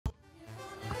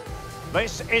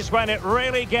This is when it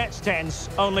really gets tense.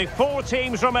 Only 4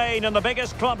 teams remain in the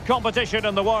biggest club competition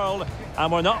in the world,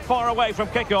 and we're not far away from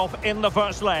kickoff in the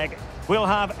first leg. We'll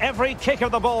have every kick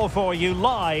of the ball for you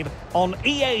live on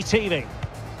EA TV.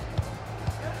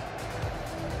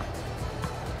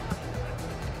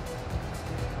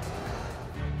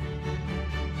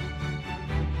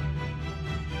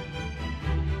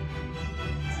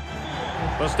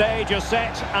 The stage is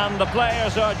set and the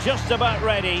players are just about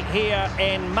ready here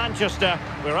in Manchester.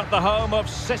 We're at the home of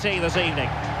City this evening.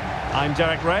 I'm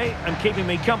Derek Ray, and keeping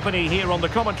me company here on the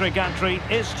commentary gantry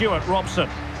is Stuart Robson.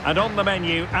 And on the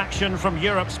menu, action from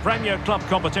Europe's premier club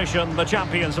competition, the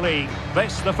Champions League.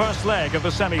 This, the first leg of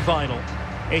the semi-final.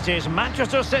 It is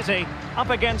Manchester City up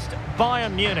against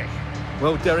Bayern Munich.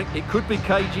 Well, Derek, it could be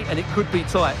cagey and it could be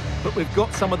tight, but we've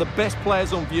got some of the best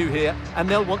players on view here, and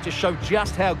they'll want to show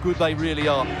just how good they really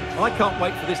are. I can't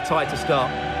wait for this tie to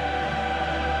start.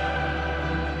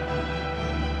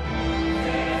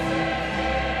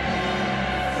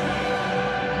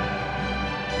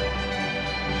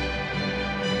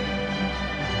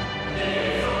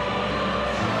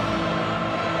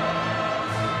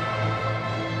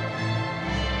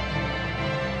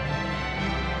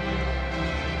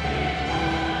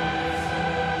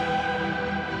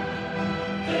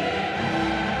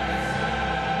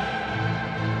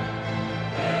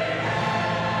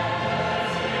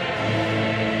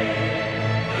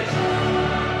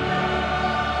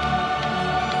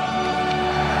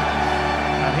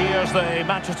 The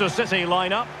Manchester City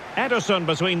lineup. Ederson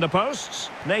between the posts.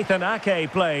 Nathan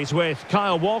Ake plays with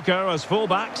Kyle Walker as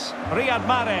fullbacks. Riyad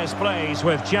Mahrez plays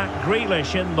with Jack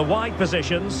Grealish in the wide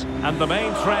positions. And the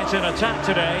main threat in attack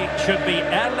today should be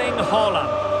Erling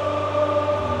Haaland.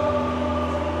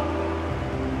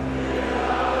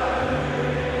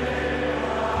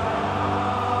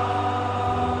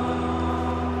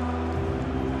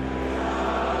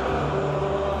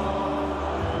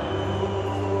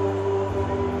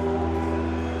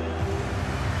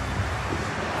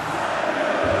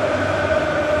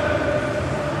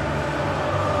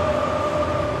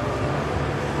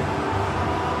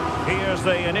 Here's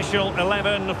the initial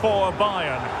 11 for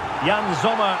Bayern. Jan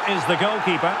Sommer is the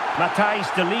goalkeeper.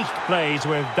 Matthijs de Ligt plays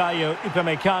with Dayo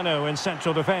Upamecano in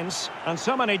central defence. And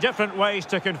so many different ways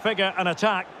to configure an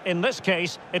attack. In this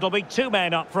case, it'll be 2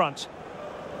 men up front.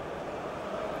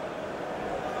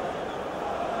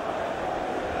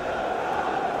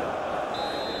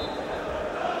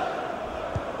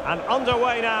 And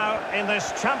underway now in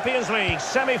this Champions League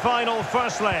semi-final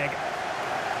first leg.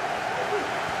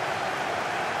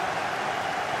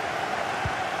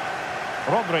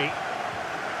 Rodri.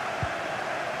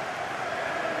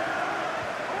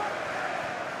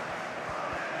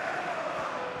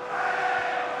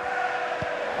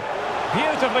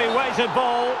 Beautifully weighted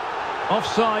ball.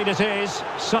 Offside it is.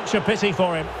 Such a pity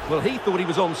for him. Well, he thought he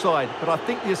was onside, but I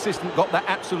think the assistant got that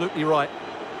absolutely right.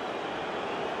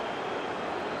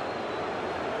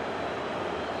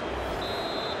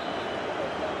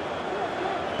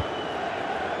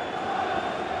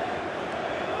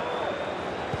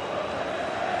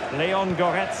 Leon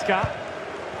Goretzka.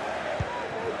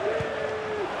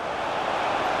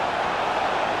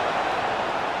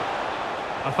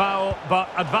 A foul, but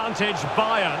advantage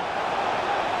Bayern.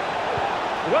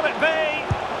 Will it be?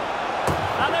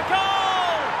 And a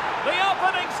goal! The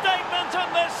opening statement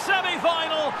in this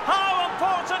semi-final. How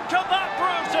important can that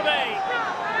prove to be?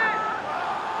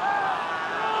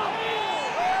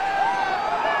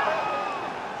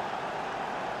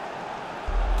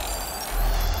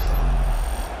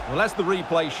 Well, as the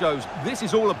replay shows, this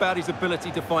is all about his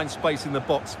ability to find space in the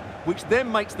box, which then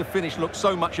makes the finish look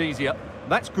so much easier.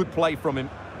 That's good play from him.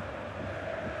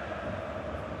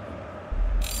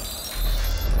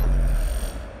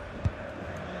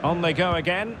 On they go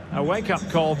again. A wake-up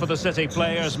call for the City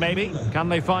players, maybe. Can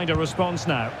they find a response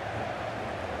now?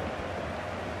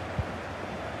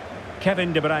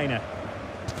 Kevin De Bruyne.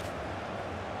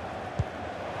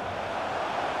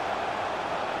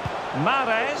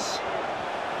 Mahrez.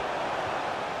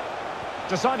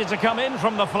 Decided to come in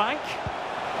from the flank.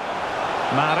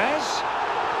 Mahrez.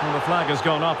 Well, the flag has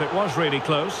gone up. It was really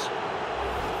close.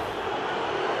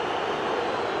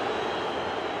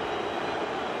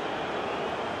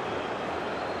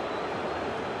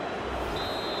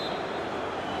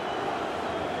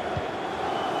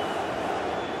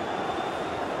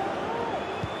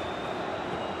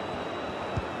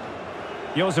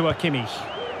 Joshua Kimmich.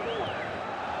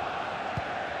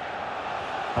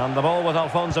 And the ball with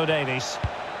Alphonso Davies.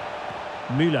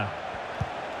 Müller.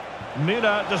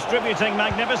 Müller distributing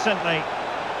magnificently.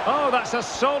 Oh, that's a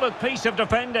solid piece of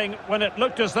defending when it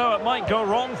looked as though it might go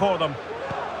wrong for them.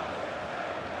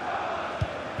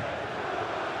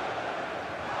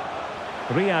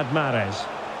 Riyad Mahrez.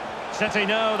 City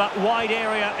know that wide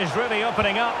area is really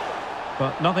opening up,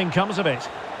 but nothing comes of it.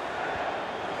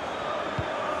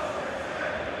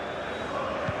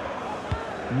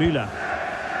 Müller.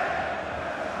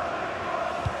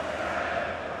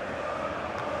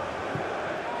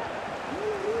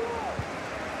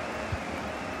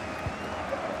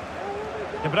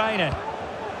 De Bruyne.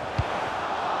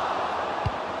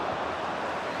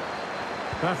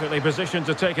 Perfectly positioned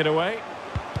to take it away.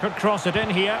 Could cross it in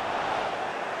here.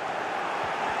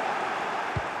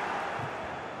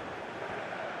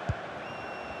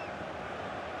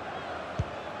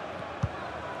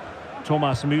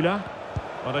 Thomas Müller.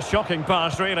 What a shocking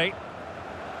pass, really.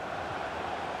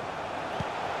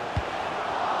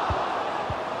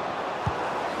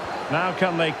 Now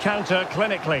can they counter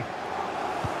clinically?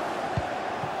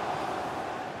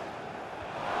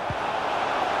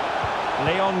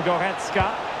 Leon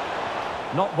Goretzka.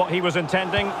 Not what he was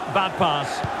intending. Bad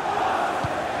pass.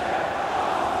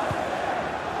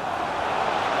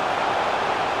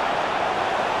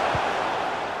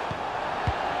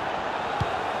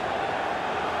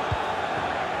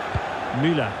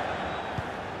 Müller.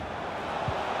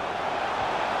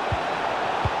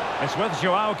 It's with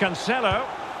Joao Cancelo.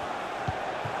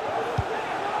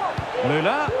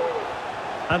 Müller.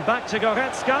 And back to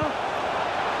Goretzka.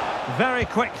 Very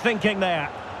quick thinking there.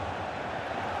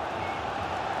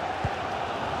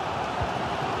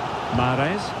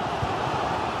 Mahrez.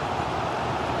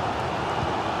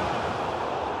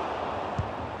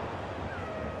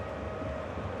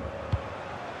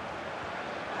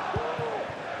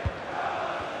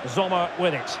 Sommer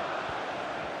with it.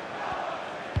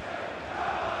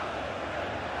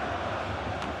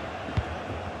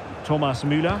 Thomas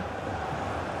Müller.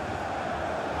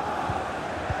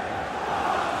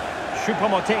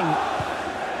 Choupo-Moting.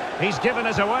 He's given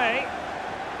us away.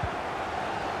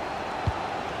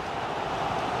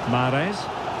 Mahrez.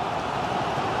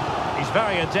 He's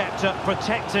very adept at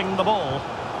protecting the ball.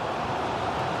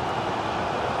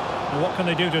 What can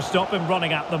they do to stop him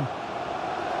running at them?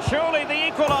 Surely the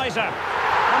equaliser.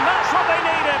 And that's what they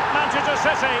needed, Manchester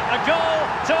City. A goal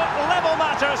to level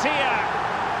matters here.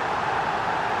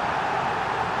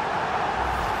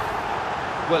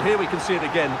 Well, here we can see it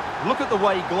again. Look at the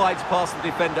way he glides past the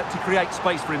defender to create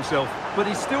space for himself. But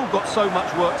he's still got so much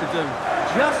work to do.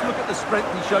 Just look at the strength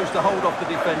he shows to hold off the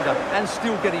defender and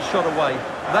still get his shot away.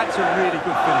 That's a really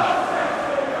good finish.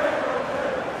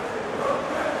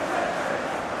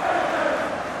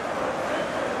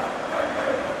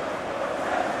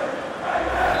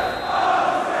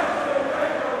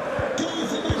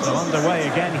 So underway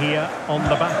again here on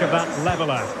the back of that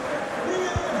leveller.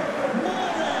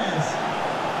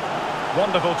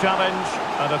 Wonderful challenge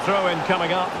and a throw-in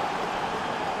coming up.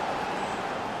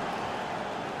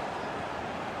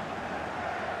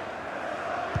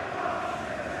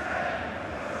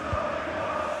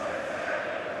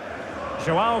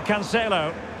 Joao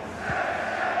Cancelo.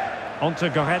 Onto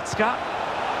Goretzka.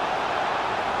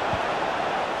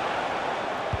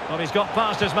 Well, he's got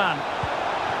past his man.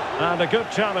 And a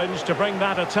good challenge to bring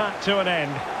that attack to an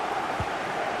end.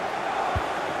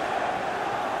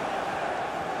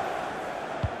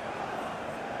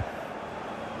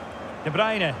 De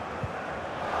Bruyne.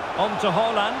 On to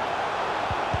Haaland.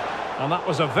 And that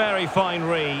was a very fine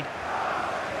read.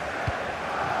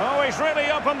 Oh, he's really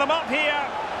opened them up here.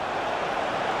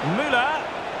 Müller.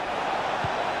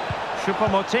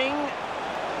 Choupo-Moting.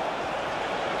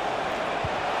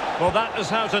 Well, that is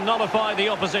how to nullify the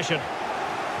opposition.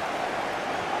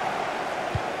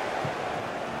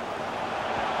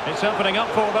 It's opening up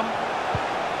for them.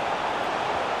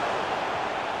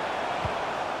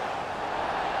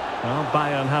 Well,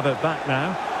 Bayern have it back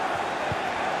now.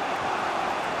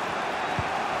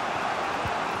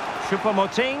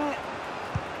 Choupo-Moting.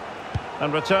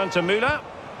 And return to Müller.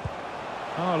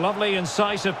 Oh, lovely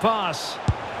incisive pass.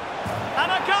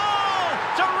 And a goal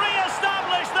to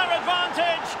re-establish their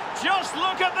advantage. Just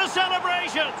look at the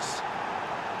celebrations.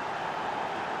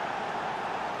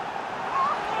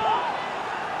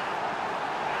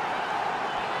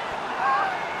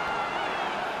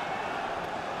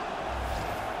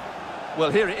 Well,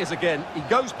 here it is again. He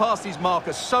goes past his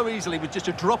marker so easily with just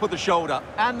a drop of the shoulder,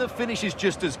 and the finish is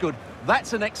just as good.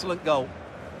 That's an excellent goal.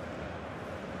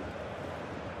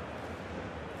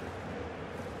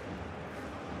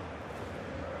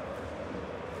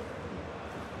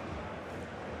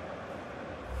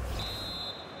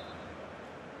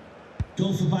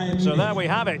 Goal for Bayern Munich. So there we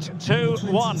have it,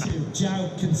 2-1. Joao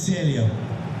Cancelo.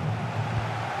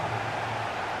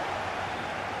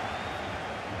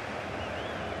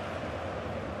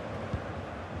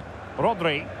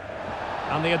 Rodri.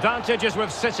 And the advantage is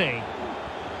with City.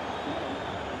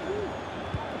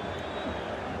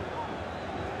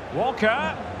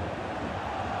 Walker.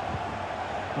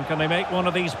 And can they make one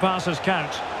of these passes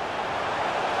count?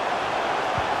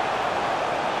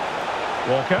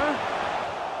 Walker.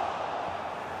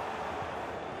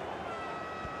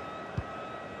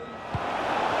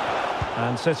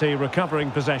 And City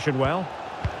recovering possession well.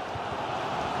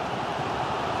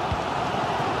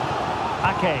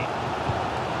 Ake.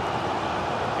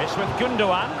 It's with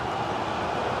Gundogan.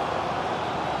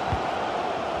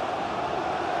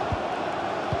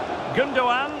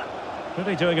 Gundogan.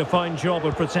 Really doing a fine job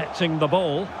of protecting the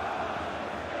ball.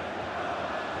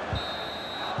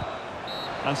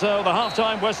 And so the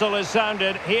half-time whistle is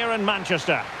sounded here in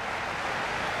Manchester.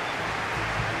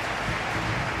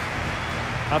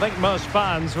 I think most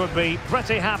fans would be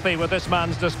pretty happy with this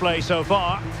man's display so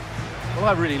far. Well,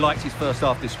 I really liked his first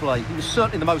half display. He was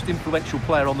certainly the most influential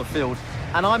player on the field,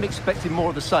 and I'm expecting more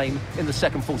of the same in the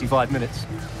second 45 minutes.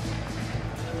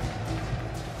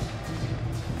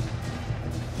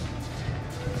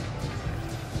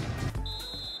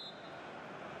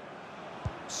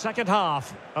 Second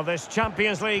half of this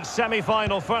Champions League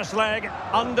semi-final first leg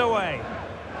underway.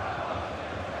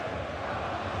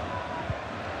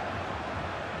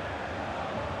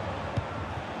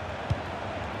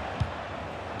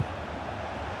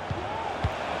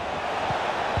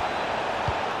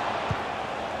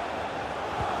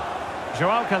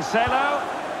 Joao Cancelo.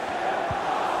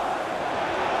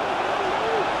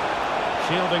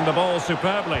 Shielding the ball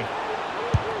superbly.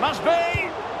 Must be!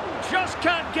 Just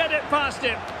can't get it past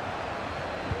him.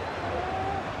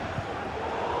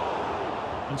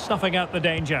 And snuffing out the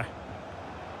danger.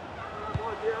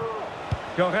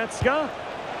 Goretzka.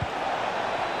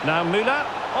 Now Müller.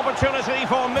 Opportunity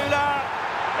for Müller.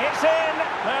 It's in.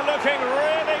 They're looking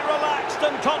really relaxed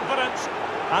and confident.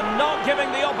 And not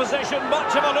giving the opposition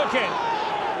much of a look in.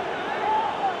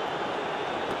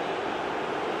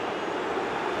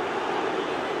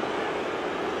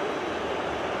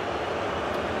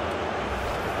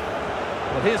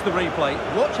 Well, here's the replay.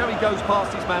 Watch how he goes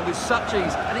past his man with such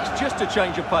ease, and it's just a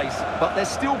change of pace. But there's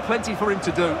still plenty for him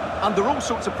to do. Under all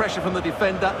sorts of pressure from the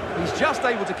defender, he's just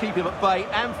able to keep him at bay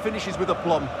and finishes with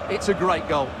aplomb. It's a great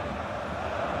goal.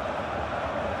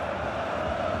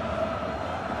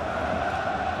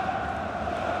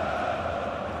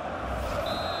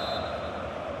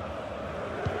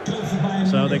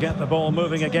 So they get the ball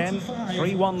moving again.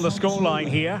 3-1 the scoreline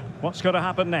here. What's going to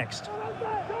happen next?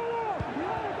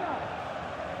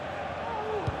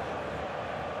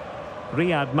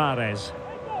 Riyad Mahrez.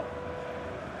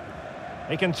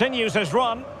 He continues his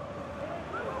run.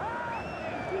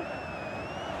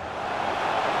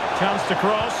 Chance to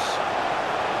cross.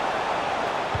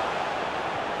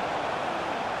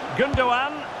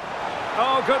 Gundogan.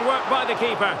 Oh, good work by the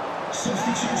keeper.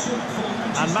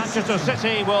 And Manchester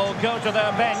City will go to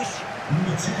their bench.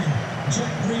 Number 10,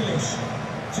 Jack Grealish,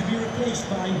 to be replaced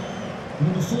by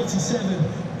number 47,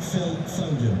 Phil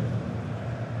Foden.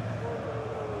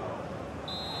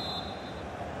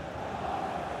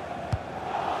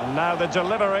 And now the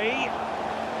delivery.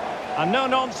 A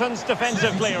no-nonsense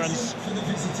defensive clearance. For the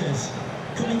visitors.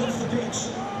 Coming off the pitch,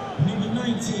 number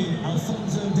 19,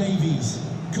 Alphonso Davies.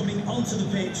 Coming onto the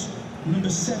pitch, number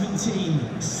 17,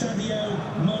 Sadio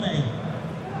Mane.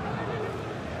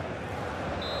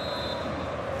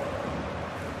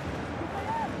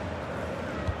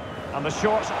 And the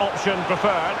short option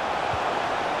preferred.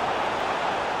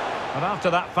 But after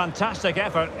that fantastic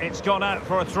effort, it's gone out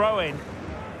for a throw-in.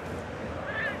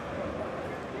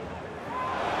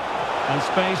 And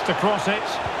space to cross it.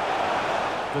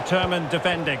 Determined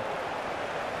defending.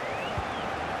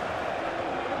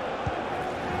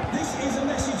 This is a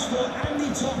message for Andy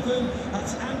Topham.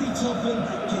 That's Andy Topham.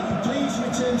 Can you please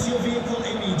return to your vehicle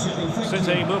immediately? Thank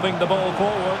City you. moving the ball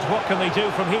forward. What can they do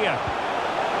from here?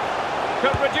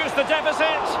 Could reduce the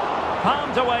deficit.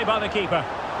 Palmed away by the keeper.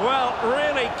 Well,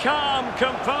 really calm,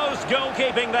 composed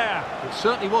goalkeeping there. It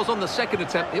certainly was on the second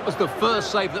attempt. It was the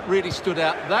first save that really stood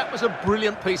out. That was a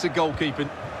brilliant piece of goalkeeping.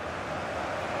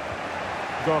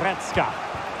 Goretzka.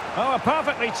 Oh, a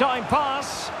perfectly timed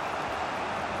pass.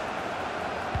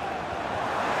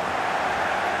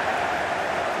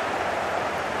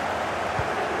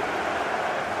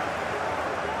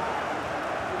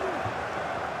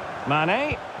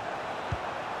 Mane.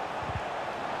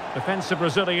 Defensive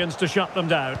Brazilians to shut them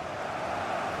down.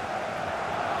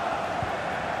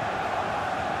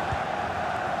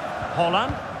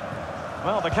 Holland.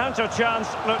 Well, the counter chance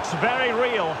looks very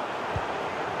real.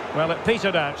 Well, it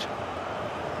petered out.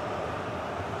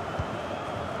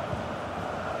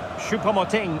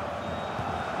 Choupo-Moting.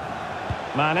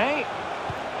 Mane.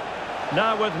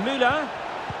 Now with Müller.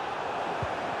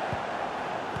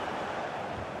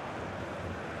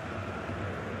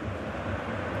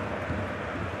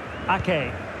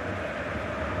 Ake.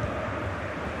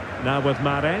 Now with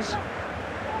Mahrez.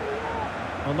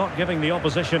 Well, not giving the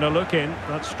opposition a look in.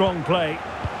 That's strong play.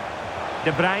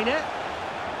 De Bruyne.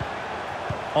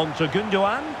 On to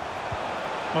Gundogan.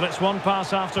 Well, it's one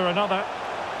pass after another.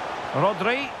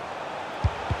 Rodri.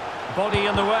 Body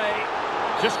in the way.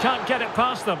 Just can't get it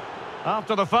past them.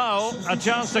 After the foul, a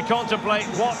chance to contemplate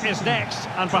what is next,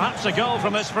 and perhaps a goal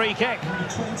from this free kick.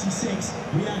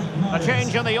 A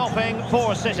change in the offing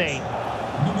for City.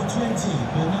 Number 20,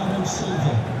 Bernardo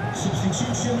Silva.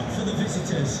 Substitution for the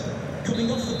visitors.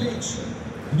 Coming off the pitch,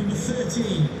 number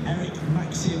 13, Eric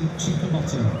Maxim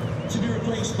Choupo-Moting. To be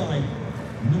replaced by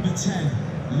number 10,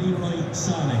 Leroy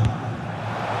Sané.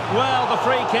 Well, the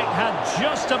free kick had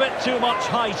just a bit too much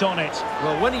height on it.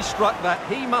 Well, when he struck that,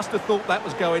 he must have thought that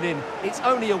was going in. It's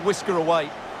only a whisker away.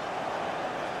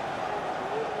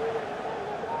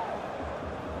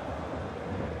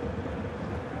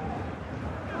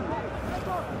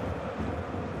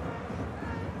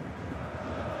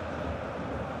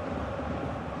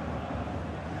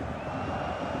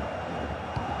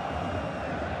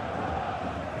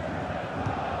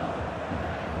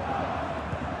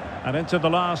 And into the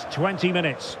last 20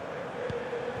 minutes.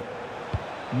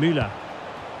 Müller.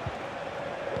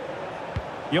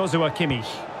 Joshua Kimmich.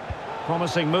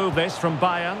 Promising move this from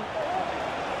Bayern.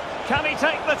 Can he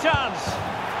take the chance?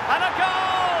 And a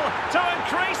goal to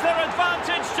increase their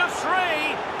advantage to 3.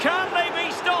 Can they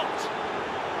be stopped?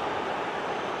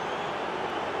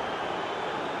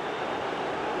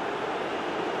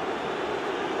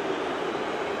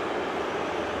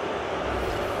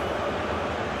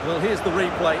 Well, here's the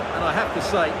replay, and I have to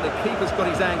say, the keeper's got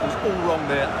his angles all wrong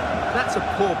there. That's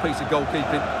a poor piece of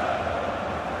goalkeeping.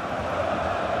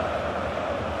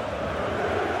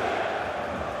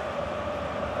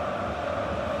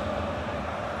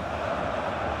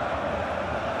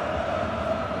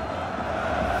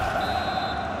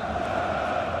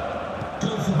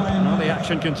 Well, the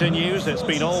action continues. It's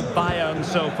been all Bayern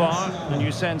so far, and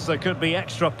you sense there could be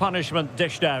extra punishment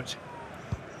dished out.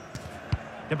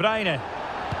 De Bruyne.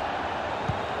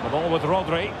 The ball with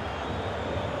Rodri.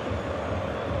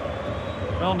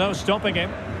 Well, no stopping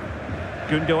him.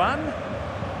 Gundogan.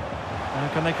 Now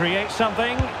can they create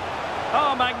something?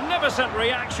 Oh, magnificent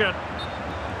reaction.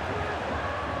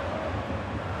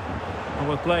 And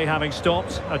with play having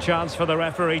stopped, a chance for the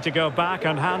referee to go back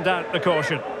and hand out the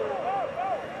caution.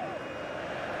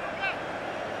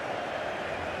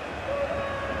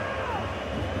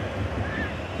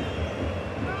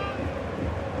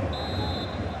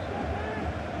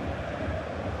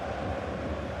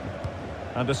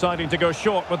 And deciding to go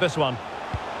short with this one.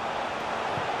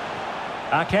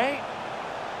 Ake.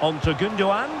 On to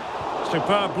Gundogan.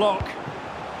 Superb block.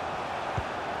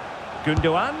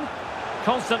 Gundogan.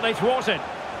 Constantly thwarted.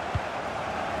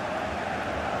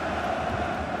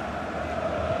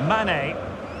 Mane.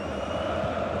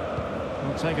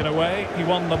 Will take it away. He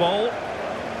won the ball.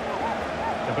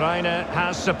 De Bruyne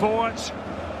has support.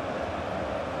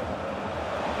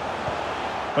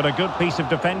 But a good piece of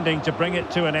defending to bring it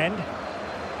to an end.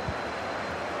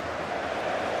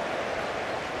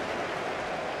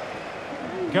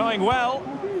 Going well.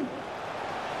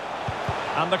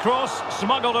 And the cross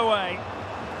smuggled away.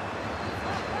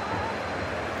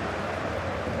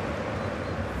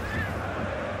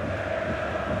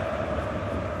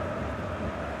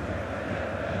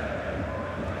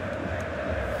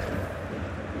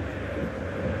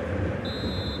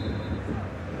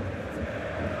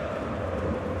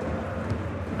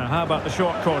 Now how about the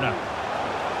short corner?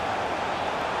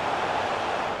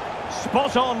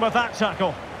 Spot on with that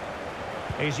tackle.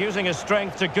 He's using his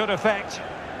strength to good effect.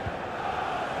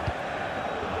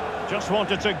 Just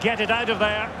wanted to get it out of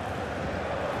there.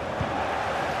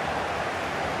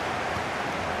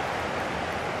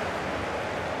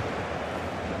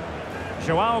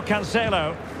 Joao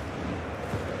Cancelo.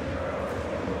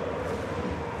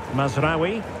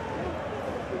 Mazraoui.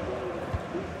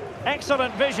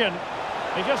 Excellent vision.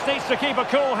 He just needs to keep a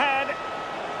cool head.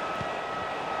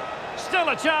 Still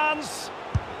a chance.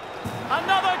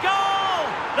 Another goal!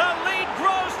 The lead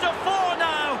grows to 4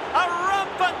 now. A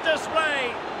rampant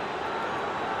display.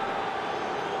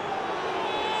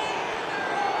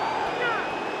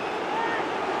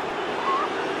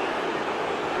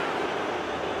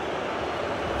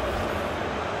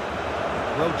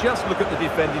 Well, just look at the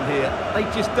defending here. They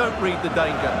just don't read the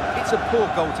danger. It's a poor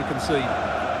goal to concede.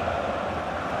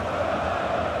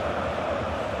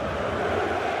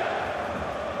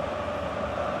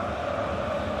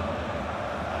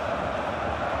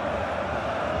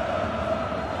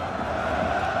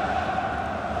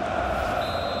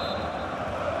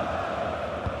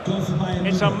 Goal for Bayern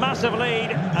It's a Munich. massive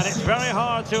lead, and it's very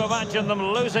hard to imagine them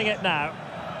losing it now.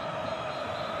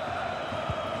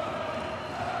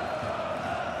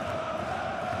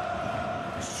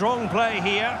 Strong play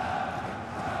here.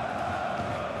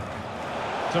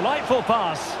 Delightful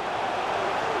pass.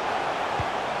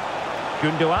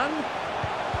 Gundogan.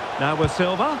 Now with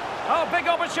Silva. Oh, big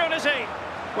opportunity.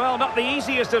 Well, not the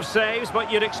easiest of saves,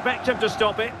 but you'd expect him to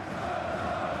stop it.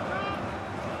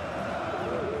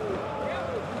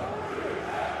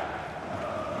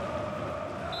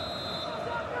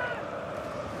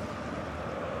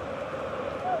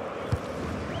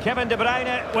 Kevin De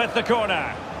Bruyne with the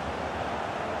corner.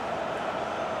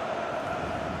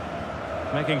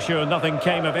 Making sure nothing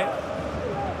came of it.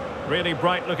 Really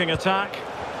bright-looking attack.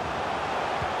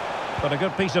 But a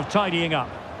good piece of tidying up.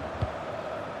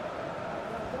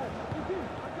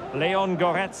 Leon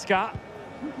Goretzka.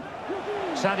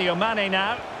 Sadio Mane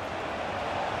now.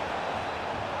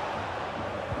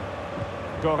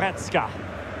 Goretzka.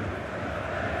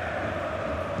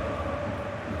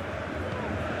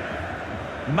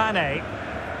 Mane.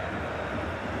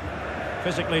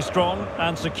 Physically strong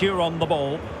and secure on the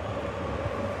ball.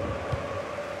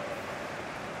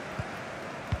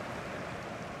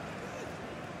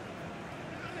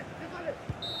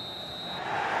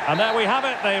 And there we have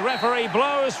it, the referee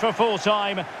blows for full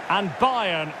time, and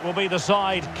Bayern will be the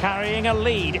side carrying a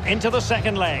lead into the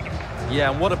second leg.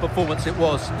 Yeah, and what a performance it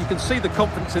was. You can see the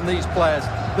confidence in these players.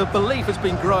 The belief has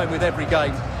been growing with every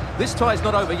game. This tie's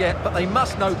not over yet, but they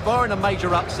must know, barring a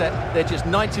major upset, they're just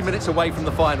 90 minutes away from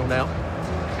the final now.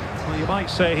 Well, you might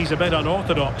say he's a bit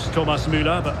unorthodox, Thomas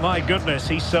Müller, but my goodness,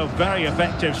 he's so very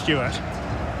effective, Stuart.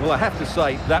 Well, I have to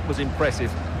say, that was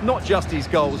impressive. Not just his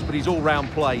goals, but his all-round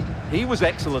play. He was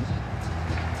excellent.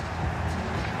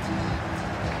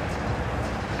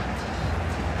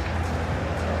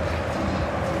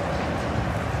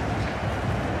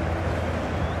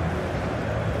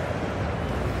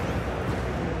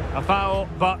 A foul,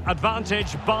 but advantage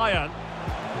Bayern.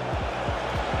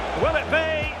 Will it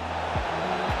be?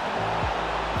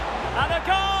 And a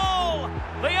goal!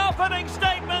 The opening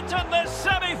statement in this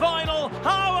semi-final.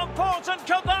 How important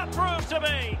could that prove to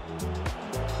be?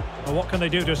 Well, what can they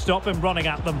do to stop him running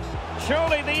at them?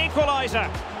 Surely the equaliser.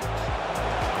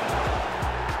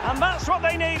 And that's what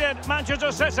they needed,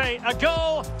 Manchester City. A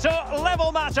goal to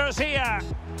level matters here.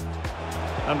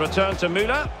 And return to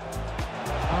Müller.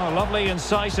 Oh, lovely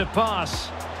incisive pass.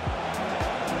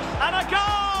 And a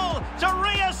goal to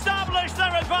re-establish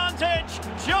their advantage.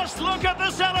 Just look at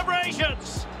the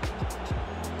celebrations.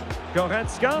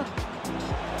 Goretzka.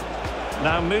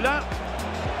 Now Müller.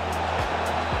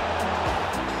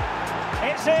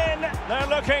 It's in. They're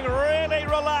looking really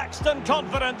relaxed and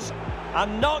confident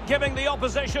and not giving the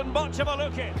opposition much of a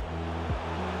look in.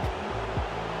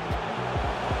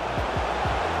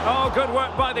 Oh, good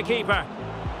work by the keeper.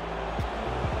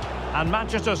 And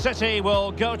Manchester City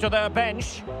will go to their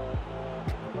bench.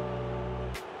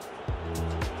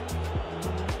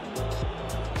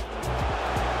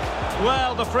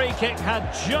 Well, the free kick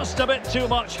had just a bit too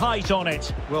much height on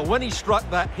it. Well, when he struck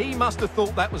that, he must have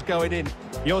thought that was going in.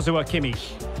 Joshua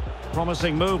Kimmich.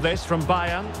 Promising move this from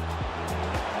Bayern.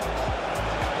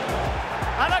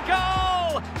 And a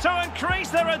goal to increase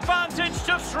their advantage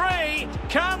to 3.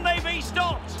 Can they be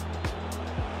stopped?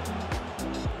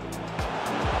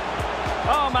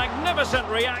 Oh, magnificent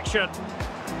reaction.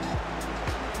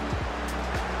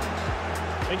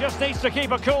 He just needs to keep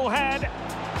a cool head.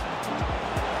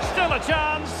 Still a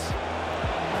chance.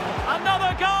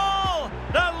 Another goal!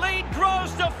 The lead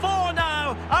grows to 4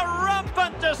 now. A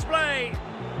rampant display.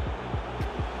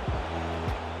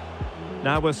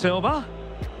 Now with Silva.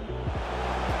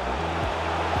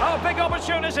 Oh, big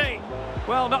opportunity.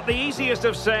 Well, not the easiest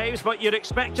of saves, but you'd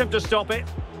expect him to stop it.